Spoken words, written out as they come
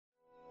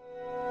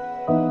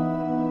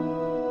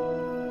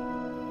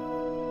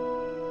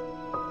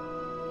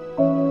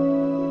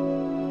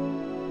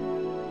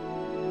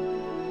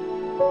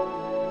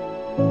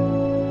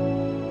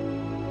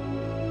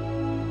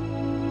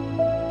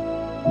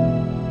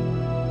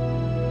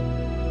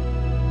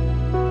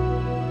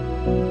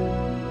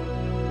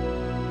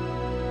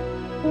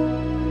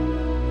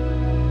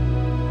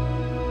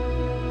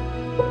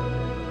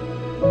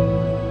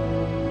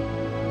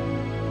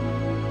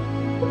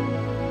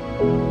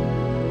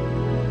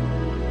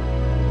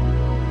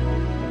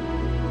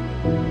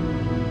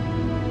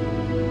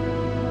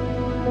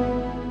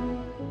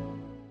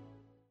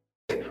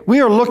We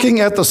are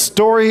looking at the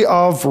story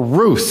of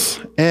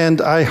Ruth,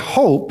 and I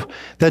hope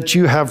that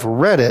you have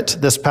read it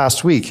this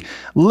past week.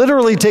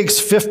 Literally takes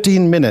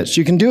 15 minutes.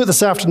 You can do it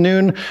this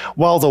afternoon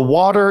while the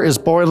water is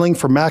boiling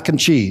for mac and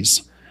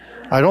cheese.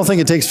 I don't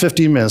think it takes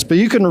 15 minutes, but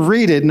you can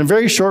read it in a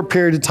very short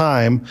period of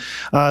time,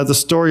 the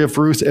story of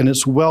Ruth, and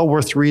it's well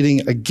worth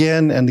reading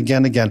again and again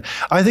and again.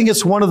 I think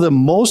it's one of the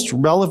most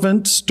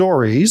relevant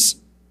stories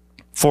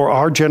for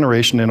our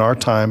generation in our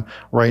time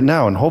right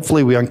now, and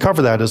hopefully we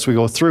uncover that as we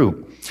go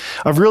through.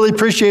 I've really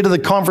appreciated the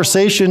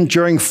conversation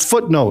during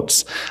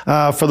footnotes.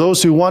 For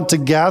those who want to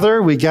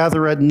gather, we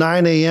gather at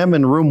 9 a.m.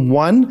 in room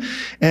 1,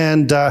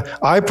 and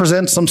I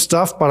present some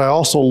stuff, but I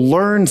also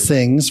learn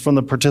things from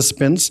the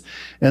participants,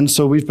 and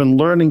so we've been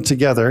learning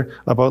together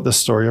about the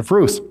story of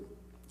Ruth.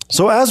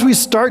 So as we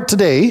start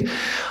today,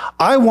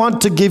 I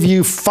want to give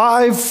you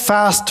 5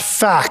 fast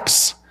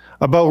facts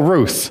about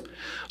Ruth.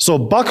 So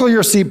buckle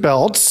your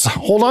seatbelts,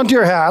 hold on to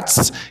your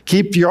hats,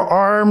 keep your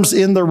arms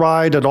in the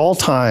ride at all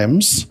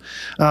times.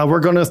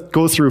 We're going to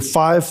go through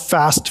 5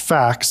 fast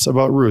facts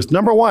about Ruth.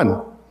 Number 1,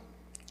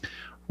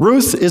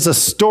 Ruth is a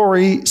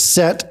story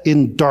set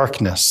in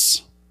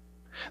darkness.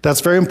 That's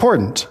very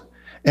important.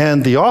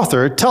 And the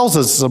author tells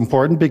us it's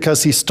important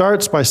because he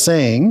starts by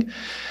saying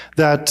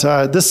that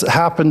this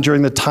happened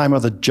during the time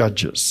of the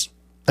judges.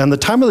 And the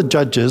time of the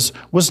judges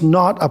was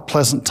not a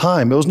pleasant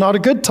time. It was not a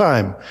good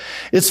time.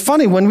 It's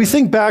funny, when we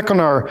think back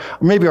on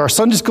maybe our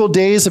Sunday school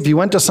days, if you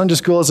went to Sunday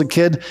school as a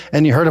kid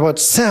and you heard about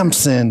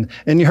Samson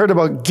and you heard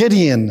about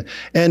Gideon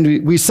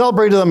and we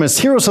celebrated them as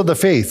heroes of the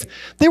faith,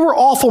 they were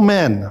awful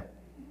men.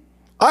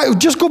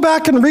 Just go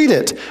back and read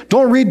it.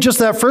 Don't read just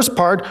that first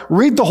part.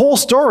 Read the whole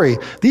story.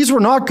 These were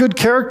not good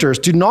characters.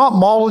 Do not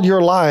model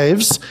your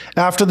lives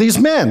after these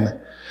men.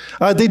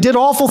 They did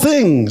awful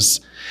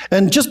things.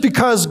 And just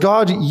because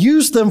God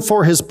used them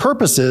for his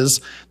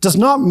purposes does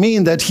not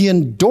mean that he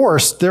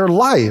endorsed their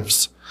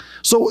lives.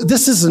 So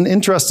this is an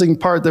interesting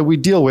part that we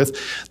deal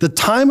with. The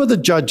time of the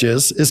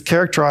judges is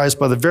characterized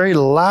by the very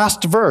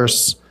last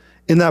verse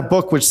in that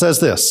book, which says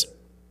this: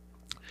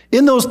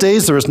 "In those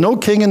days there was no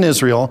king in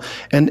Israel,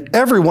 and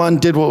everyone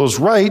did what was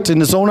right in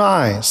his own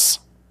eyes."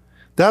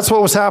 That's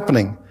what was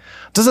happening.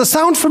 Does it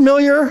sound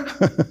familiar?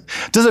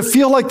 Does it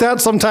feel like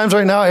that sometimes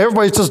right now?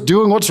 Everybody's just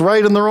doing what's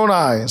right in their own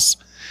eyes.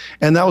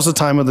 And that was the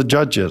time of the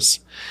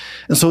judges.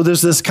 And so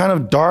there's this kind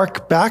of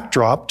dark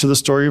backdrop to the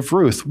story of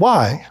Ruth.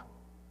 Why?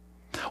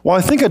 Well,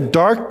 I think a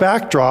dark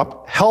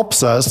backdrop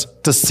helps us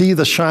to see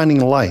the shining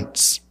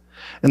lights.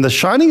 And the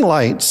shining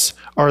lights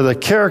are the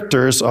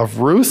characters of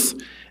Ruth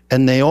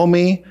and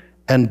Naomi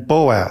and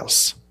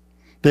Boaz.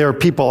 They are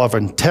people of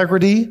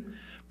integrity,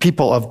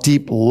 people of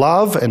deep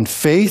love and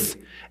faith,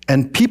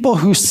 and people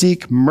who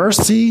seek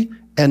mercy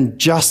and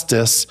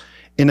justice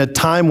in a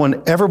time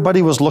when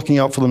everybody was looking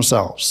out for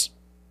themselves.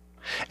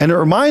 And it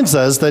reminds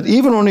us that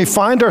even when we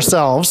find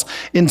ourselves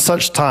in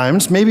such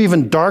times, maybe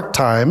even dark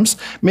times,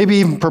 maybe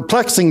even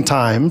perplexing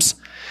times,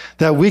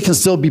 that we can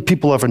still be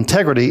people of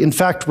integrity. In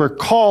fact, we're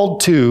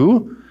called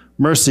to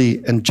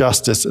mercy and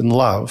justice and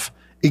love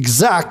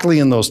exactly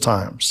in those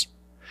times.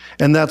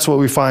 And that's what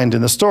we find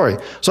in the story.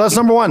 So that's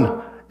number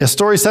 1, a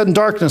story set in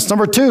darkness.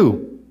 Number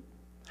 2,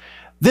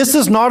 this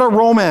is not a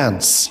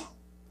romance.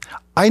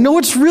 I know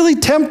it's really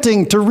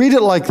tempting to read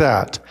it like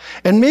that.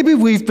 And maybe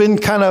we've been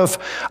kind of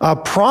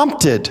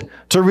prompted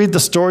to read the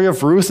story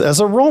of Ruth as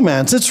a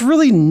romance. It's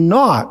really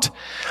not.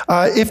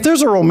 If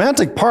there's a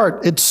romantic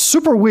part, it's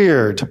super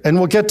weird. And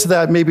we'll get to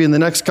that maybe in the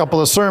next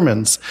couple of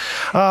sermons.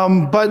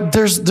 But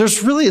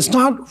there's really, it's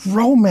not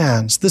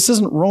romance. This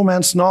isn't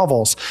romance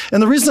novels.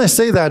 And the reason I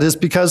say that is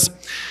because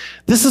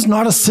this is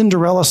not a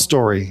Cinderella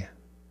story.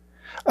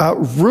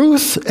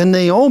 Ruth and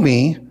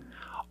Naomi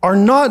are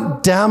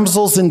not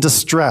damsels in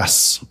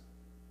distress.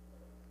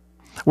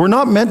 We're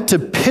not meant to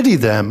pity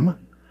them.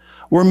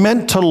 We're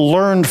meant to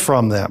learn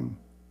from them.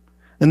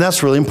 And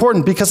that's really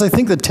important because I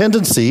think the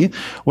tendency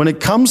when it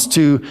comes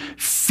to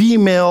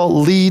female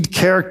lead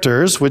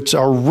characters, which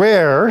are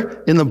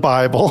rare in the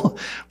Bible,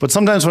 but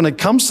sometimes when it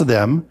comes to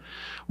them,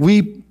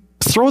 we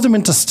throw them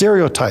into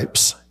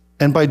stereotypes.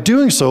 And by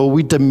doing so,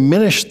 we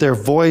diminish their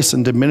voice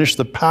and diminish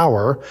the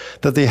power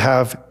that they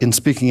have in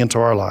speaking into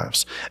our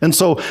lives. And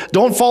so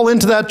don't fall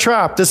into that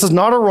trap. This is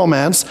not a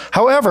romance.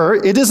 However,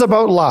 it is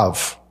about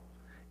love,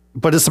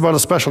 but it's about a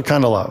special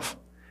kind of love.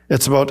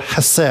 It's about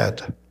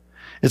hesed.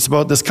 It's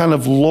about this kind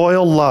of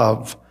loyal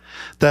love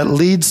that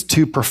leads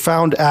to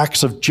profound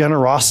acts of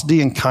generosity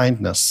and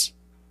kindness.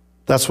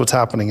 That's what's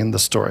happening in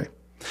this story.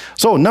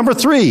 So number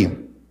 3,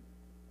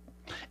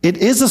 it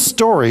is a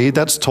story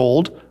that's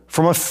told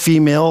from a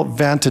female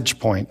vantage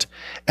point.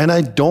 And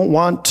I don't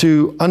want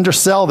to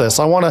undersell this.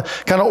 I want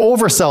to kind of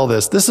oversell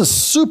this. This is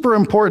super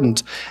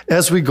important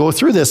as we go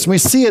through this. We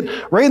see it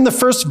right in the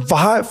first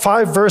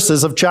 5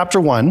 verses of chapter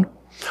 1.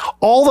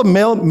 All the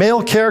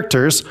male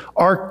characters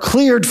are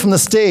cleared from the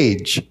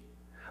stage.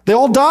 They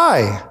all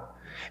die.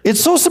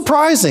 It's so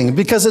surprising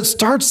because it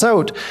starts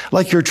out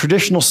like your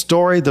traditional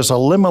story. There's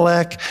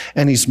Elimelech,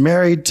 and he's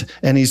married,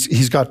 and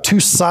he's got 2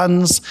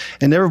 sons,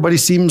 and everybody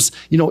seems,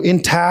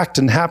 intact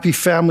and happy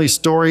family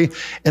story.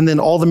 And then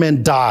all the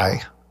men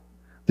die.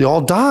 They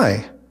all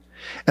die.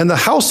 And the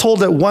household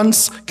that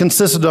once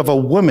consisted of a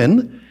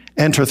woman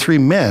and her 3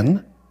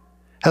 men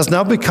has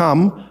now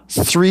become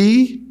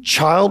 3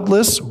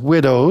 childless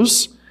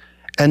widows,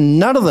 and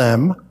none of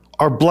them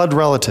are blood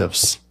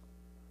relatives.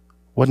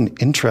 What an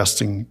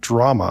interesting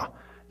drama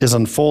is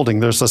unfolding.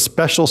 There's a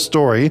special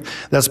story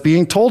that's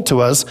being told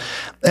to us.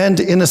 And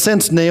in a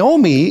sense,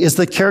 Naomi is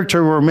the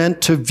character we're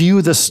meant to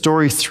view this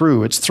story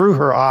through. It's through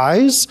her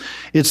eyes.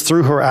 It's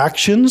through her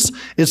actions.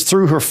 It's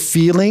through her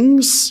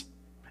feelings.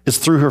 It's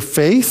through her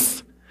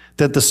faith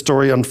that the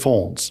story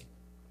unfolds.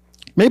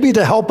 Maybe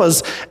to help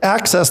us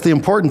access the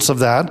importance of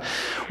that,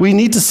 we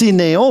need to see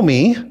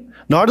Naomi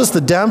not as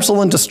the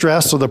damsel in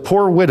distress or the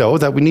poor widow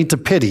that we need to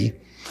pity,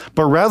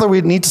 but rather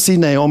we need to see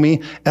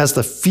Naomi as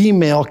the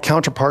female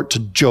counterpart to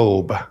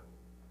Job.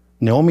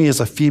 Naomi is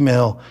a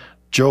female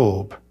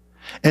Job.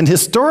 And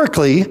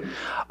historically,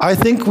 I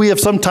think we have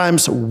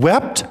sometimes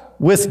wept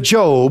with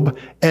Job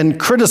and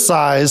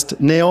criticized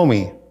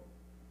Naomi.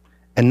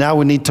 And now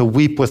we need to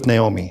weep with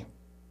Naomi.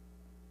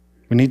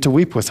 We need to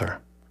weep with her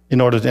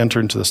in order to enter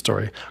into the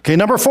story. Okay,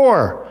 number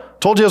 4.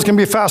 Told you it was going to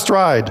be a fast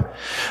ride.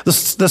 The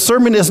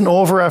sermon isn't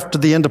over after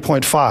the end of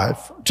point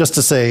 5. Just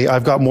to say,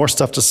 I've got more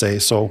stuff to say,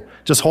 so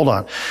just hold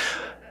on.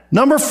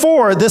 Number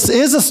 4, this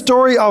is a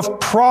story of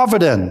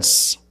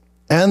providence.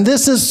 And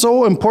this is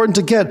so important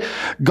to get.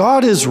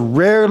 God is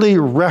rarely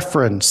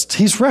referenced.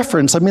 He's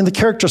referenced. I mean, the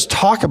characters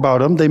talk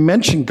about him. They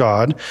mention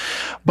God,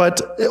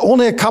 but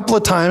only a couple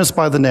of times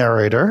by the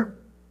narrator,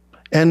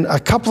 and a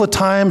couple of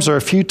times or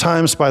a few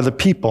times by the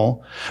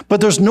people. But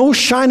there's no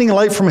shining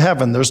light from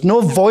heaven. There's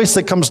no voice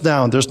that comes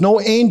down. There's no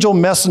angel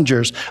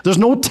messengers. There's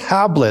no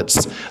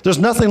tablets. There's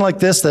nothing like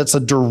this that's a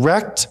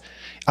direct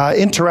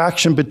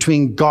interaction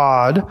between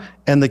God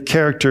and the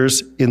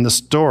characters in the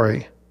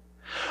story.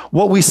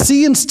 What we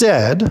see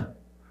instead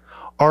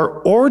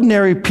are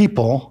ordinary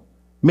people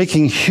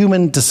making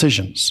human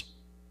decisions.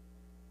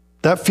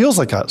 That feels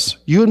like us,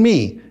 you and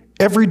me.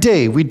 Every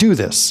day we do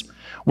this.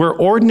 We're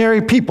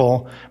ordinary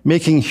people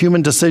making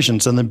human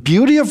decisions. And the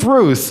beauty of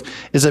Ruth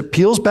is it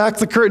peels back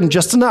the curtain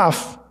just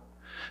enough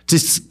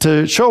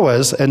to show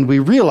us, and we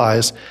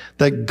realize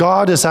that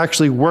God is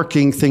actually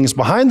working things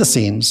behind the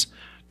scenes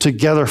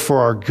together for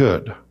our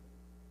good.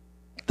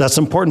 That's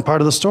an important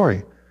part of the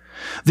story.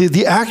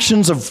 The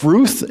actions of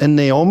Ruth and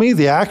Naomi,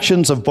 the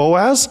actions of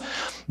Boaz,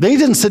 they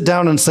didn't sit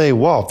down and say,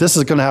 "Whoa, this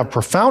is going to have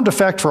profound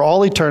effect for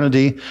all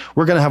eternity.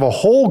 We're going to have a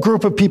whole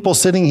group of people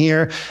sitting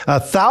here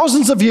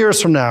thousands of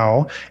years from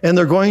now, and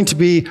they're going to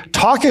be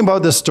talking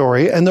about this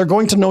story, and they're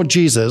going to know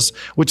Jesus,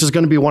 which is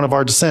going to be one of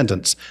our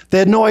descendants." They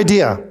had no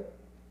idea.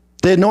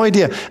 They had no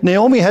idea.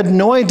 Naomi had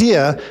no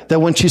idea that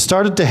when she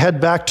started to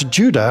head back to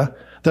Judah,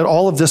 that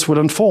all of this would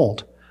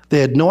unfold. They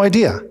had no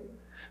idea.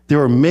 They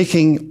were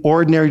making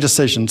ordinary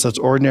decisions as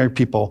ordinary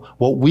people.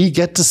 What we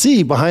get to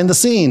see behind the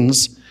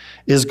scenes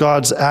is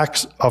God's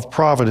acts of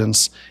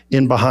providence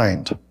in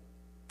behind.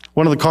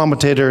 One of the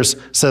commentators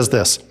says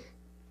this: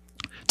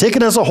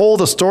 "Taken as a whole,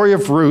 the story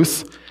of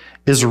Ruth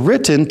is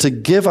written to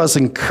give us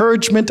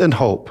encouragement and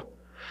hope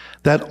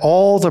that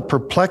all the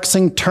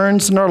perplexing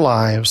turns in our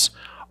lives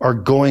are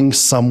going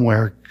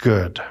somewhere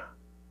good."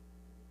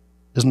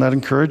 Isn't that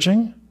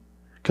encouraging?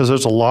 Because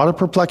there's a lot of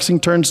perplexing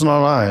turns in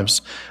our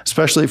lives,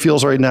 especially it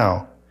feels right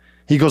now.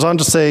 He goes on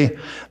to say,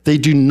 "They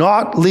do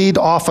not lead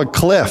off a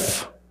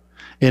cliff.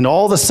 In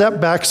all the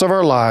setbacks of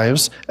our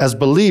lives as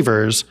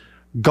believers,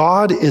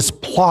 God is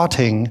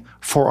plotting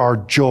for our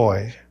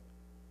joy."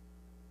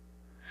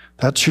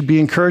 That should be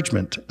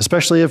encouragement,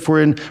 especially if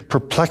we're in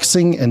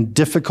perplexing and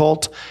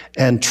difficult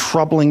and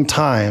troubling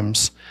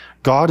times.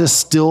 God is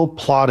still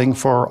plotting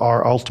for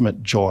our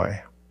ultimate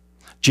joy.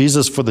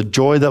 Jesus, for the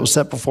joy that was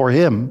set before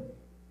him,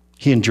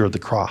 he endured the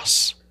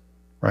cross,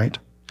 right?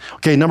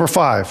 Okay, number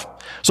 5.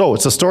 So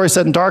it's a story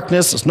set in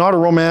darkness. It's not a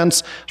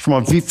romance. It's from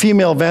a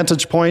female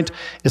vantage point.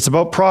 It's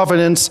about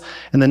providence.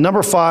 And then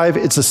number 5,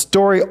 it's a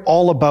story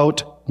all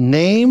about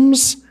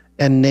names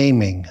and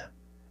naming.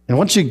 And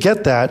once you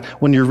get that,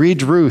 when you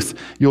read Ruth,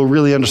 you'll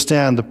really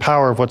understand the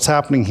power of what's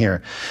happening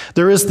here.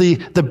 There is the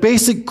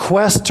basic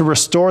quest to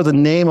restore the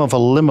name of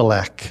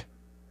Elimelech.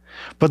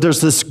 But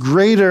there's this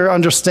greater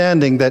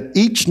understanding that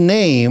each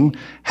name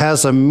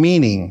has a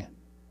meaning.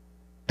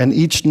 And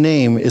each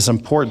name is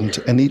important,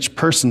 and each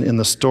person in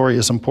the story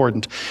is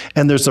important.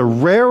 And there's a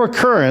rare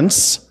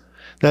occurrence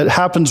that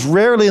happens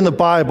rarely in the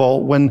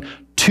Bible when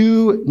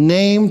 2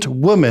 named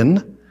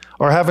women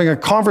are having a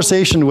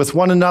conversation with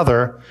one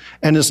another,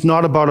 and it's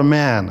not about a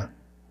man.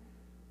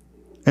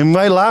 And we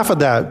might laugh at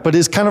that, but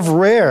it's kind of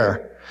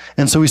rare.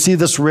 And so we see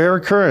this rare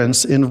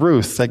occurrence in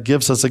Ruth that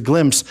gives us a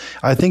glimpse,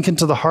 I think,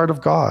 into the heart of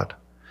God.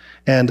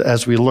 And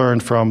as we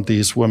learned from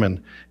these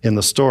women in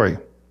the story.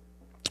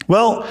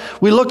 Well,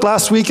 we looked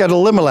last week at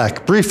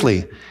Elimelech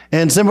briefly.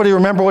 And does anybody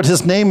remember what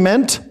his name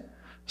meant?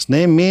 His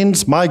name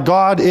means, "My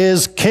God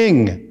is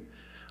king."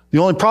 The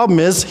only problem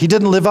is he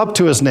didn't live up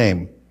to his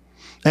name.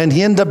 And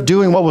he ended up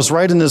doing what was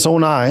right in his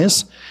own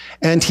eyes.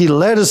 And he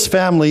led his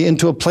family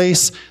into a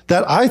place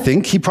that I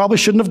think he probably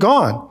shouldn't have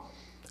gone.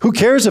 Who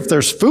cares if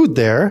there's food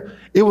there?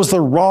 It was the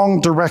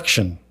wrong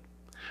direction.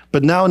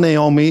 But now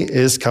Naomi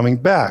is coming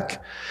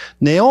back.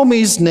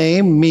 Naomi's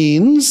name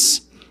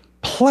means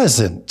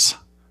pleasant.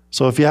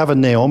 So if you have a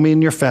Naomi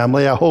in your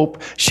family, I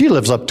hope she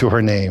lives up to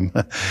her name,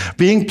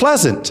 being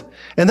pleasant.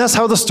 And that's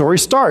how the story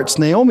starts.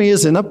 Naomi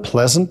is in a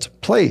pleasant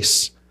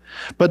place.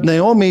 But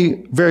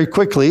Naomi, very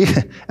quickly,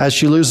 as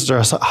she loses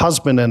her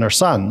husband and her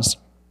sons,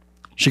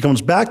 she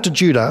comes back to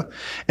Judah.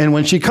 And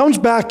when she comes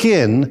back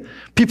in,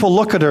 people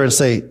look at her and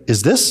say,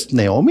 is this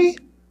Naomi?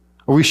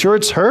 Are we sure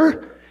it's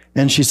her?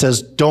 And she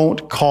says,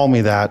 don't call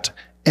me that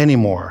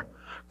anymore.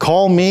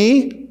 Call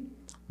me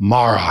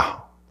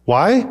Mara.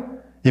 Why?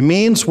 It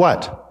means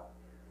what?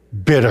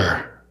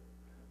 Bitter.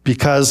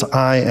 Because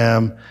I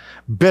am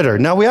bitter.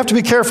 Now we have to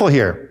be careful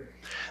here.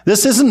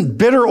 This isn't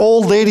bitter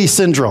old lady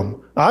syndrome.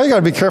 I got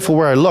to be careful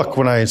where I look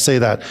when I say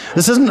that.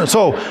 This isn't,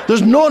 so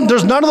there's none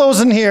of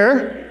those in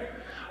here,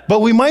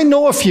 but we might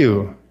know a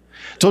few.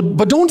 So,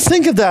 but don't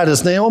think of that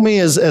as Naomi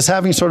as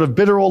having sort of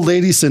bitter old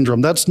lady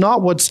syndrome. That's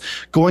not what's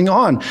going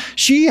on.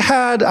 She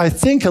had, I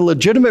think, a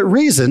legitimate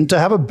reason to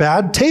have a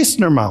bad taste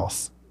in her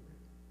mouth.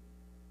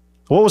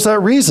 What was that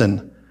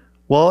reason?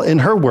 Well, in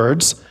her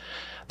words,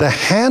 the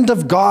hand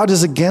of God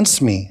is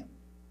against me.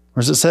 Or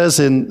as it says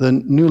in the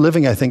New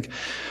Living, I think,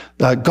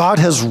 God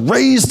has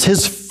raised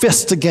his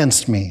fist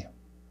against me.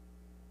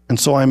 And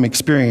so I'm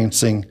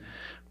experiencing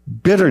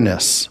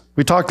bitterness.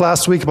 We talked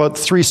last week about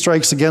 3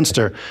 strikes against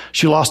her.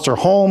 She lost her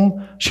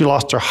home, she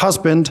lost her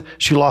husband,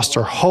 she lost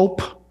her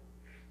hope,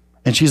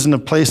 and she's in a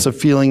place of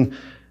feeling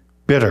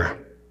bitter.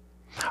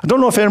 I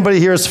don't know if anybody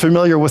here is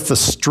familiar with the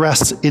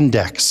stress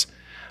index.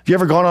 Have you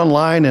ever gone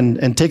online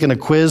and taken a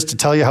quiz to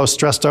tell you how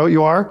stressed out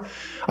you are?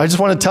 I just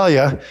want to tell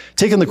you,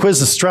 taking the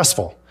quiz is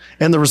stressful.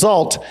 And the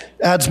result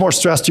adds more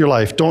stress to your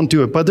life. Don't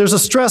do it. But there's a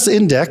stress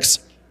index,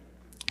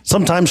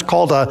 sometimes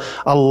called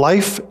a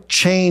life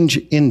change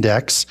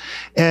index.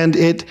 And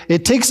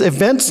it takes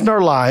events in our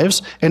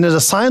lives and it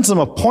assigns them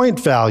a point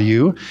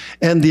value.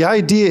 And the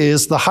idea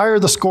is the higher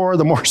the score,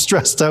 the more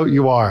stressed out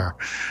you are,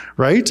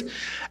 right?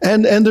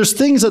 And there's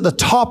things at the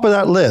top of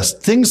that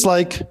list. Things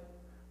like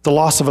the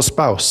loss of a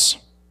spouse,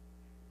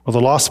 or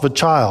the loss of a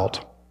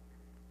child,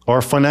 or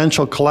a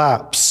financial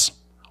collapse,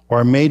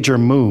 or a major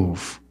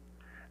move.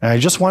 And I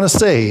just want to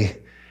say,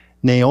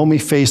 Naomi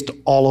faced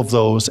all of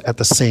those at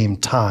the same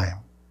time.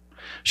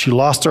 She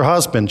lost her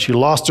husband, she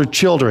lost her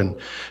children,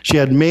 she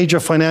had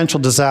major financial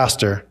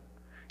disaster,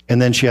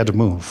 and then she had to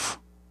move.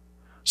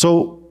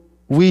 So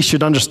we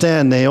should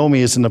understand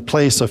Naomi is in a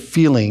place of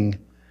feeling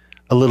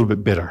a little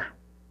bit bitter.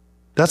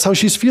 That's how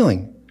she's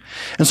feeling.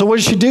 And so what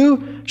does she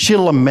do? She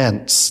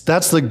laments.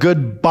 That's the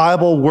good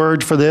Bible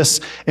word for this,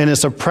 and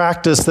it's a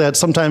practice that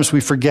sometimes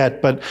we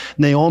forget, but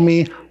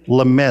Naomi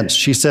laments.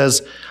 She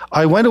says,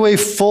 I went away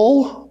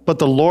full, but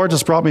the Lord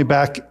has brought me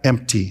back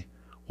empty.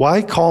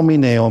 Why call me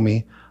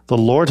Naomi? The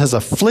Lord has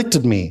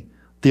afflicted me.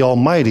 The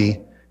Almighty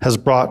has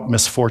brought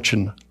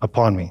misfortune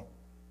upon me.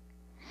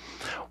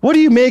 What do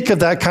you make of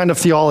that kind of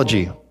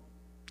theology?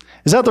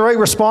 Is that the right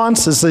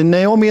response? Is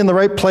Naomi in the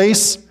right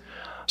place?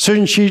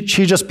 Shouldn't she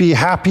just be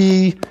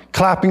happy,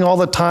 clapping all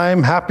the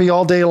time, happy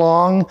all day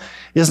long?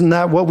 Isn't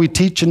that what we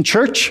teach in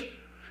church?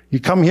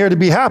 You come here to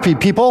be happy,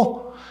 people.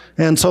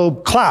 And so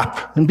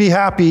clap and be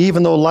happy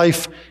even though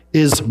life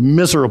is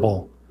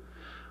miserable.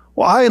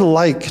 Well, I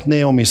like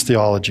Naomi's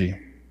theology.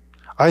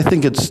 I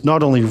think it's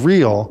not only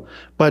real,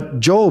 but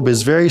Job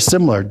is very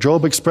similar.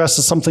 Job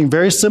expresses something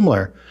very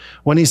similar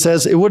when he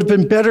says, it would have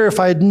been better if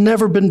I had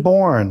never been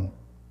born.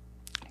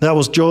 That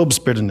was Job's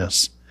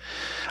bitterness.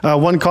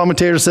 One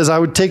commentator says, I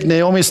would take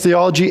Naomi's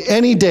theology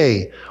any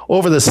day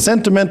over the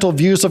sentimental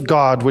views of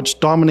God which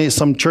dominate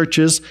some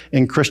churches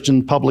and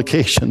Christian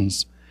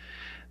publications.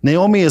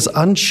 Naomi is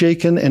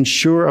unshaken and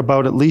sure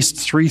about at least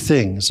 3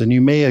 things, and you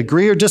may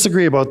agree or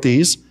disagree about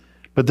these,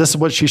 but this is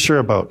what she's sure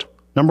about.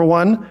 Number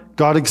 1,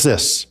 God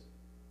exists.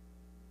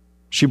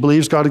 She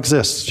believes God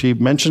exists. She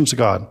mentions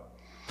God.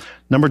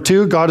 Number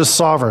 2, God is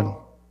sovereign,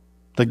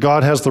 that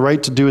God has the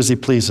right to do as he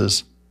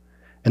pleases.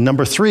 And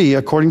number 3,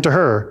 according to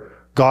her,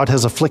 God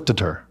has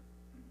afflicted her.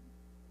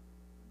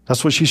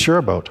 That's what she's sure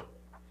about.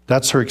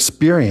 That's her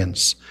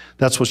experience.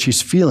 That's what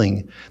she's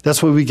feeling.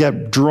 That's why we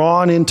get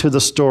drawn into the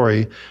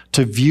story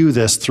to view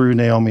this through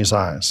Naomi's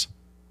eyes.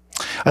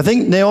 I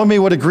think Naomi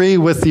would agree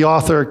with the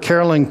author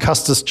Carolyn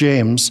Custis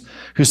James,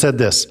 who said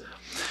this.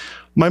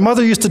 My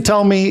mother used to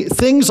tell me,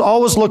 things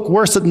always look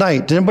worse at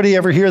night. Did anybody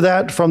ever hear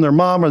that from their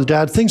mom or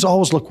their dad? Things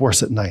always look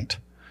worse at night.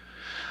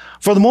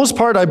 For the most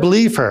part, I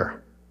believe her.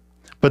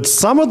 But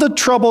some of the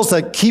troubles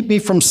that keep me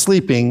from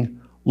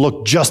sleeping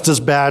look just as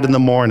bad in the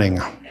morning.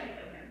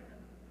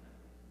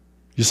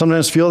 You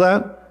sometimes feel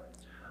that?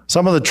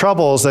 Some of the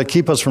troubles that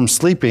keep us from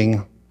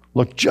sleeping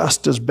look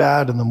just as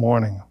bad in the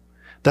morning.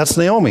 That's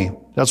Naomi.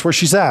 That's where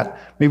she's at.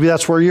 Maybe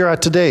that's where you're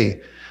at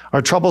today.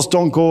 Our troubles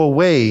don't go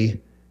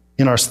away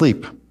in our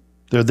sleep.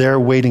 They're there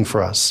waiting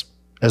for us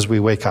as we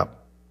wake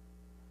up.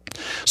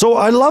 So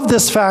I love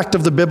this fact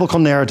of the biblical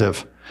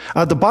narrative.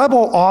 The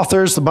Bible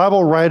authors, the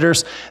Bible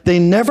writers, they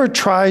never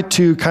try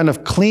to kind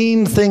of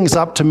clean things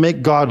up to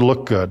make God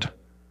look good.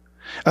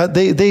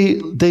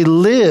 They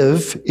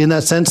live in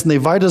that sense, and they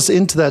invite us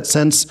into that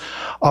sense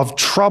of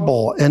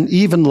trouble and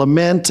even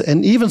lament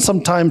and even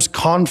sometimes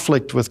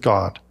conflict with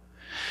God.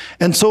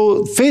 And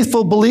so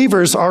faithful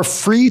believers are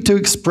free to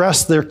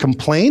express their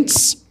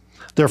complaints,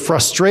 their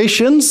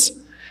frustrations,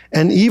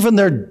 and even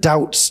their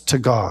doubts to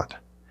God.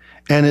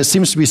 And it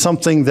seems to be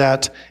something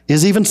that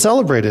is even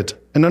celebrated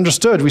and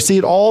understood. We see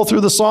it all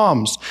through the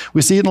Psalms.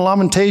 We see it in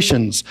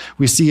Lamentations.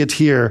 We see it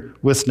here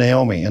with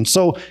Naomi. And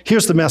so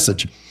here's the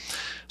message.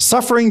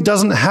 Suffering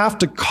doesn't have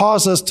to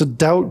cause us to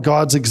doubt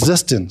God's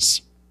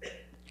existence,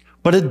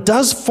 but it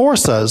does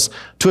force us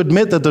to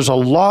admit that there's a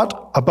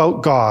lot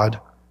about God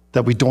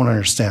that we don't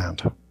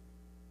understand,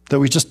 that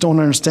we just don't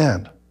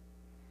understand.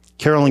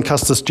 Carolyn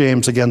Custis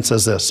James again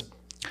says this,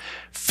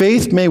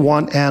 faith may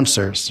want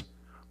answers,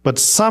 but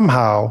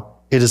somehow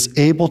it is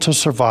able to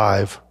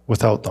survive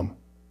without them.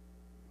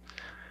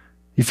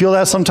 You feel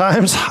that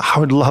sometimes? I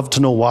would love to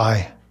know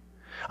why.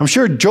 I'm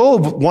sure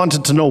Job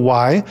wanted to know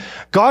why.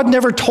 God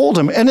never told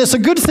him. And it's a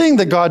good thing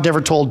that God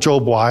never told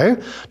Job why.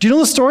 Do you know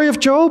the story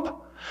of Job?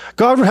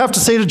 God would have to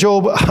say to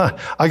Job,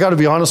 I got to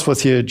be honest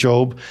with you,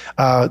 Job.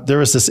 There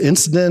was this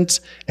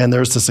incident, and there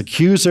was this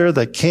accuser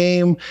that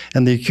came,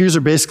 and the accuser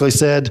basically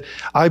said,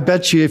 I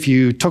bet you if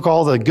you took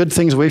all the good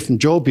things away from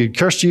Job, he'd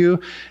curse you.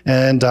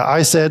 And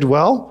I said,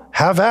 well,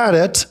 have at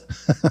it.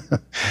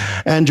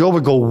 And Job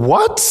would go,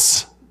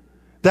 what?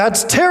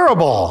 That's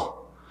terrible.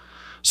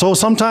 So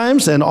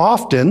sometimes and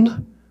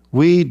often,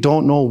 we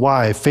don't know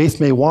why. Faith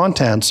may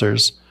want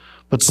answers,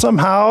 but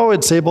somehow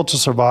it's able to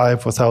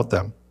survive without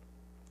them.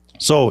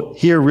 So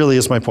here really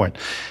is my point.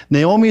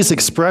 Naomi's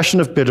expression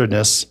of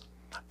bitterness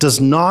does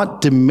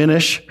not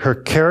diminish her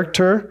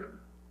character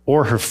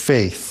or her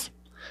faith.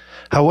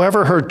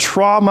 However, her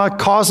trauma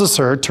causes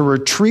her to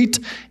retreat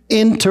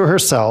into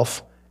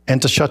herself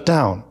and to shut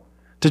down.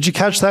 Did you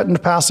catch that in the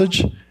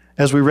passage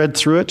as we read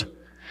through it?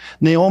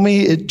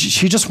 Naomi,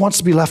 she just wants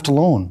to be left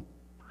alone.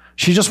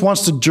 She just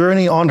wants to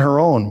journey on her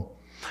own.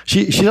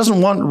 She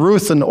doesn't want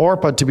Ruth and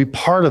Orpah to be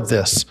part of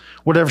this,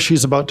 whatever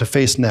she's about to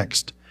face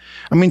next.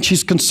 I mean,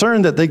 she's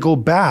concerned that they go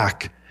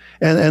back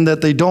and that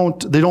they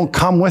don't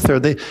come with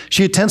her.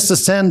 She intends to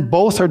send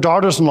both her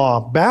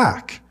daughters-in-law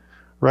back,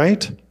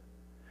 right?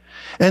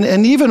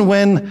 And even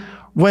when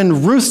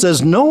Ruth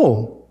says,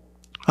 no,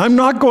 I'm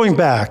not going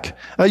back.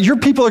 Your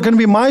people are going to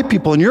be my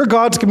people, and your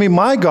God's going to be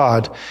my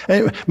God.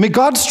 And may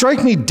God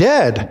strike me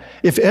dead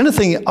if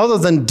anything other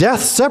than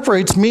death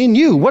separates me and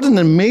you. What an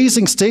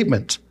amazing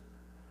statement.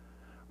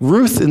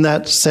 Ruth, in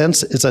that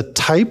sense, is a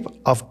type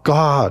of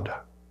God.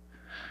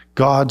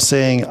 God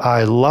saying,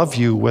 I love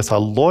you with a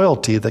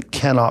loyalty that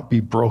cannot be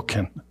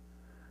broken,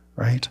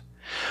 right?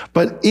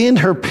 But in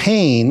her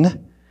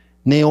pain,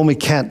 Naomi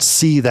can't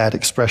see that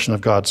expression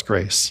of God's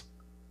grace.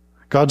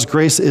 God's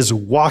grace is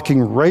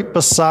walking right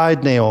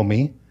beside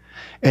Naomi,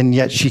 and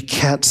yet she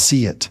can't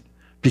see it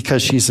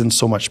because she's in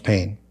so much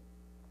pain.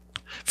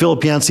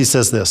 Philip Yancey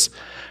says this,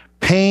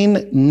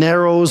 pain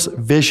narrows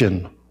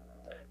vision.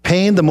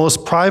 Pain, the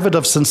most private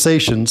of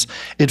sensations,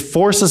 it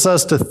forces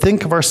us to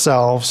think of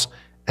ourselves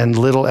and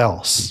little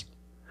else.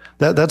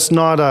 That's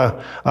not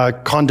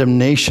a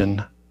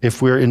condemnation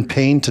if we're in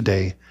pain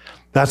today.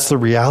 That's the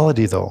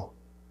reality, though.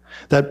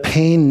 That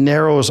pain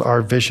narrows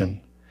our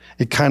vision.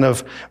 It kind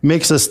of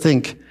makes us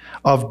think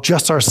of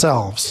just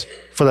ourselves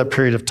for that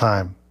period of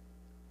time.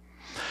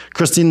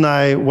 Christine and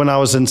I, when I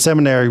was in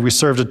seminary, we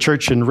served a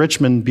church in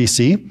Richmond,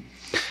 BC,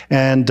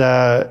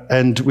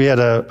 and we had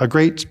a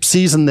great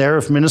season there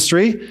of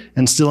ministry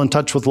and still in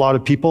touch with a lot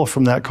of people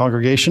from that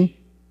congregation.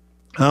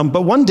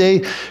 But one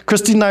day,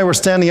 Christine and I were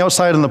standing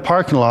outside in the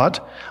parking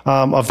lot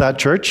of that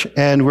church,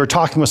 and we were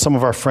talking with some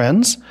of our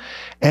friends,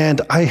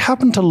 and I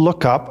happened to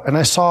look up, and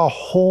I saw a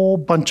whole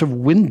bunch of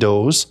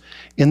windows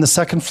in the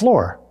second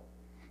floor.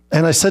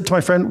 And I said to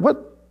my friend,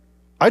 what?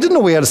 I didn't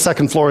know we had a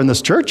second floor in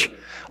this church.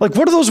 Like,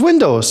 what are those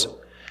windows?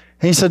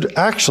 And he said,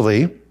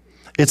 actually,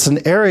 it's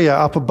an area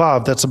up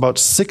above that's about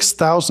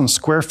 6,000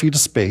 square feet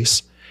of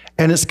space,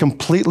 and it's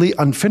completely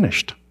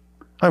unfinished.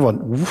 I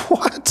went,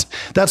 what?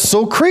 That's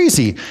so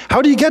crazy.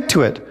 How do you get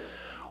to it?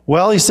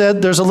 Well, he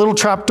said, there's a little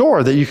trap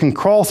door that you can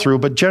crawl through,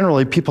 but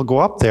generally people go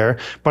up there.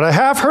 But I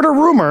have heard a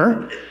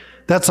rumor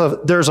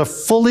there's a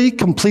fully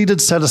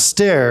completed set of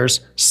stairs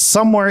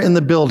somewhere in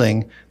the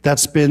building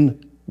that's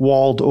been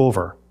walled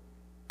over.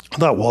 I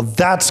thought, well,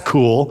 that's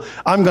cool.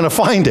 I'm going to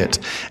find it.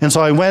 And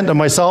so I went, and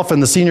myself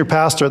and the senior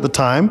pastor at the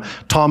time,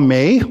 Tom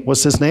May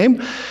was his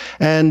name,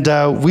 and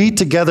we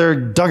together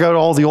dug out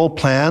all the old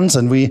plans,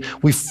 and we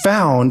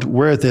found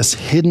where this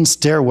hidden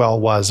stairwell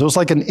was. It was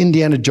like an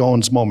Indiana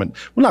Jones moment.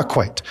 Well, not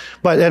quite.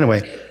 But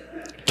anyway,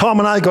 Tom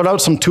and I got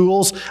out some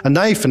tools, a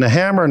knife and a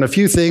hammer and a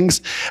few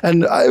things.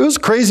 And it was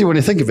crazy when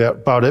you think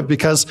about it,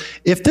 because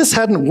if this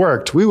hadn't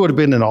worked, we would have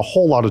been in a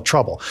whole lot of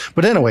trouble.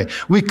 But anyway,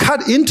 we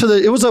cut into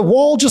it was a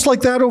wall just like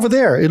that over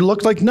there. It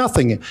looked like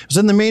nothing. It was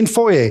in the main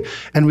foyer.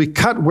 And we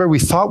cut where we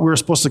thought we were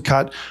supposed to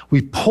cut.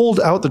 We pulled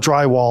out the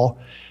drywall.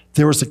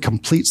 There was a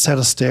complete set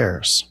of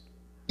stairs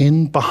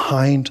in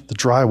behind the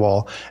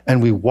drywall,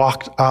 and we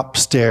walked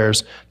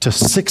upstairs to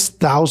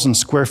 6,000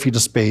 square feet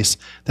of space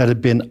that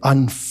had been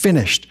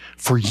unfinished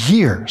for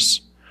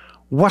years.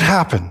 What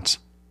happened?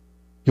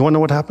 You want to know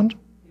what happened?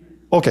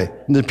 Okay,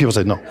 and then people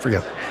say, no,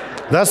 forget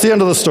it. That's the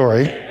end of the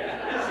story.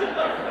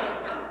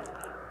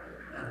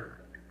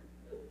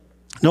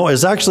 No,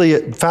 it's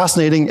actually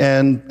fascinating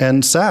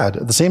and sad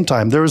at the same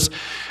time. There was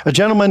a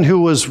gentleman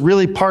who was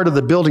really part of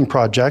the building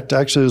project,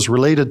 actually was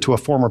related to a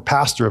former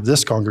pastor of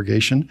this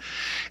congregation,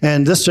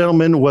 and this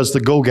gentleman was the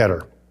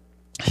go-getter.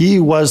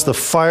 He was the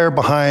fire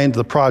behind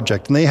the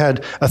project, and they had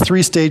a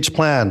 3-stage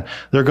plan.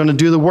 They're going to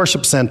do the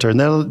worship center, and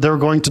then they're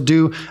going to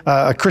do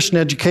a Christian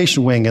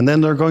education wing, and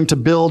then they're going to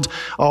build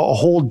a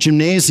whole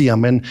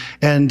gymnasium, and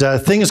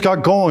things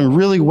got going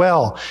really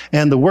well,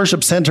 and the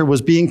worship center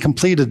was being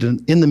completed.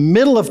 And in the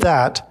middle of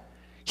that,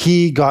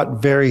 he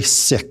got very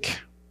sick.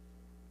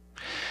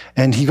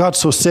 And he got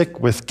so sick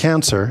with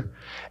cancer,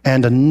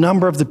 and a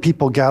number of the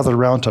people gathered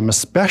around him,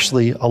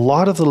 especially a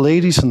lot of the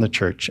ladies in the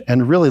church.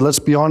 And really, let's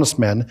be honest,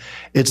 men,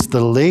 it's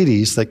the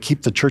ladies that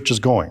keep the churches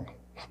going.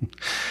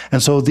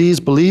 And so these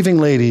believing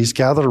ladies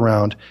gathered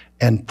around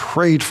and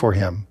prayed for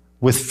him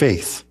with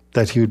faith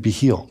that he would be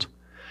healed.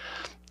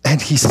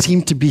 And he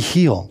seemed to be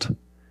healed.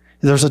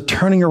 There was a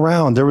turning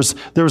around. There was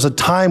a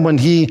time when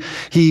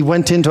he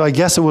went into, I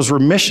guess it was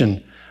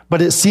remission, but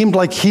it seemed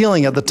like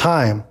healing at the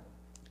time.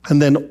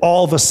 And then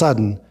all of a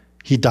sudden,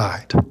 he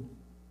died.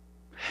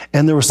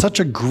 And there was such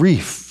a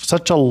grief,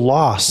 such a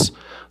loss,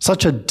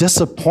 such a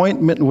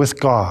disappointment with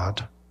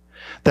God,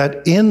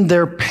 that in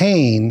their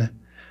pain,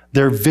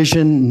 their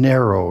vision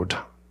narrowed.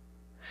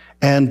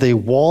 And they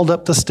walled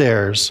up the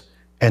stairs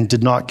and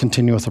did not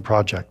continue with the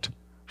project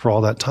for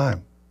all that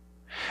time.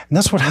 And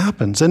that's what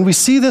happens. And we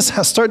see this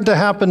starting to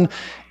happen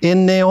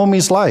in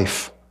Naomi's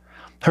life.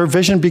 Her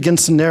vision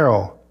begins to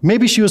narrow.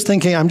 Maybe she was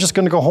thinking, I'm just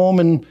going to go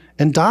home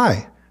and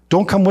die.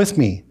 Don't come with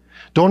me.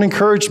 Don't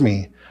encourage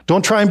me.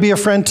 Don't try and be a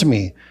friend to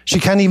me. She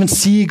can't even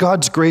see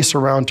God's grace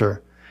around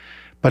her.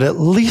 But at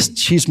least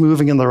she's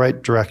moving in the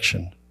right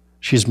direction.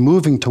 She's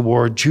moving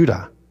toward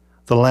Judah,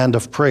 the land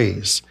of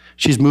praise.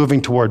 She's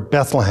moving toward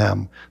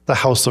Bethlehem, the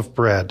house of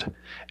bread.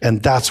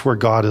 And that's where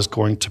God is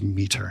going to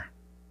meet her.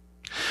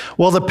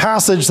 Well, the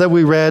passage that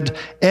we read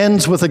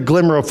ends with a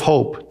glimmer of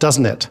hope,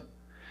 doesn't it?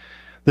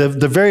 The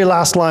very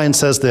last line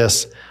says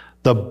this: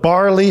 the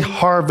barley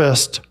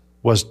harvest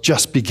was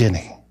just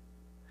beginning.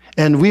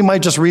 And we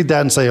might just read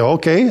that and say,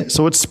 okay,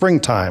 so it's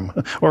springtime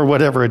or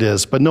whatever it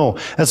is. But no,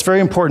 that's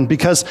very important,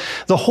 because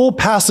the whole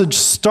passage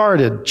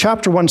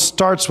chapter 1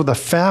 starts with a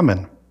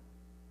famine,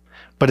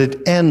 but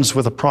it ends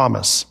with a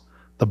promise.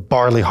 The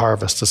barley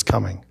harvest is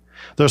coming.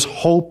 There's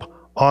hope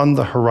on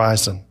the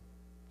horizon.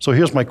 So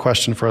here's my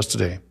question for us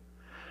today.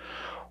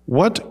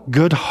 What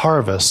good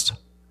harvest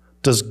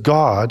does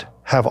God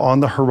have on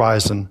the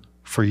horizon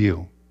for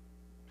you?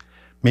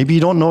 Maybe you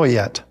don't know it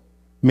yet.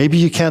 Maybe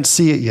you can't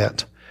see it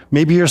yet.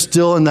 Maybe you're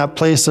still in that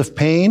place of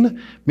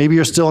pain. Maybe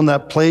you're still in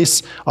that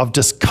place of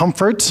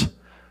discomfort.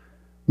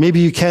 Maybe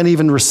you can't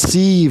even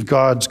receive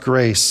God's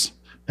grace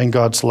and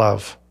God's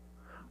love.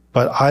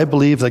 But I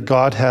believe that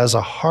God has a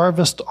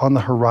harvest on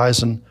the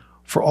horizon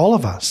for all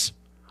of us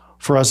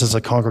as a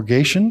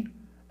congregation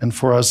and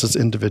for us as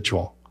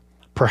individual.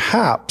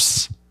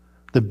 Perhaps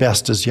the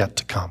best is yet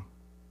to come.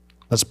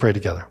 Let's pray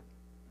together.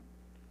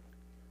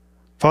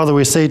 Father,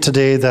 we say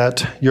today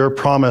that your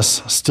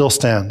promise still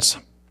stands.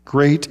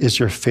 Great is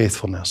your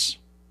faithfulness.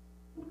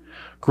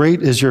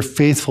 Great is your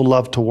faithful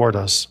love toward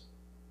us.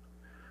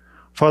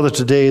 Father,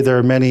 today there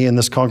are many in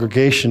this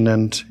congregation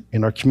and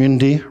in our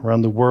community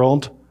around the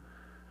world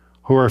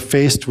who are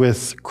faced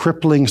with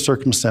crippling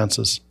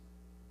circumstances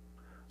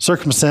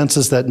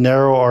that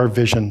narrow our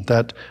vision,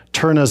 that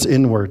turn us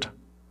inward,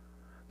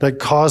 that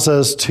cause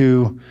us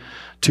to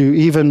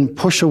even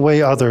push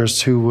away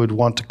others who would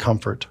want to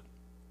comfort.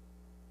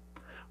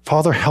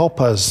 Father,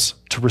 help us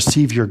to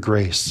receive your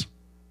grace.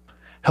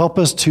 Help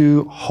us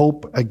to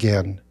hope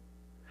again.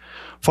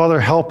 Father,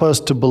 help us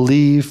to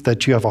believe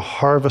that you have a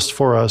harvest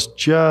for us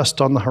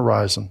just on the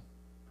horizon,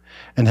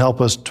 and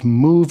help us to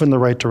move in the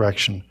right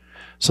direction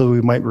so that we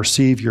might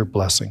receive your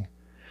blessing.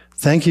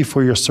 Thank you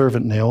for your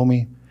servant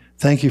Naomi.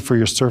 Thank you for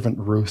your servant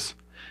Ruth.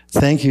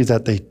 Thank you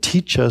that they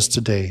teach us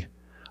today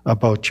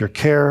about your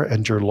care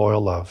and your loyal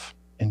love.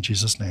 In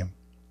Jesus' name,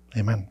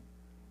 amen.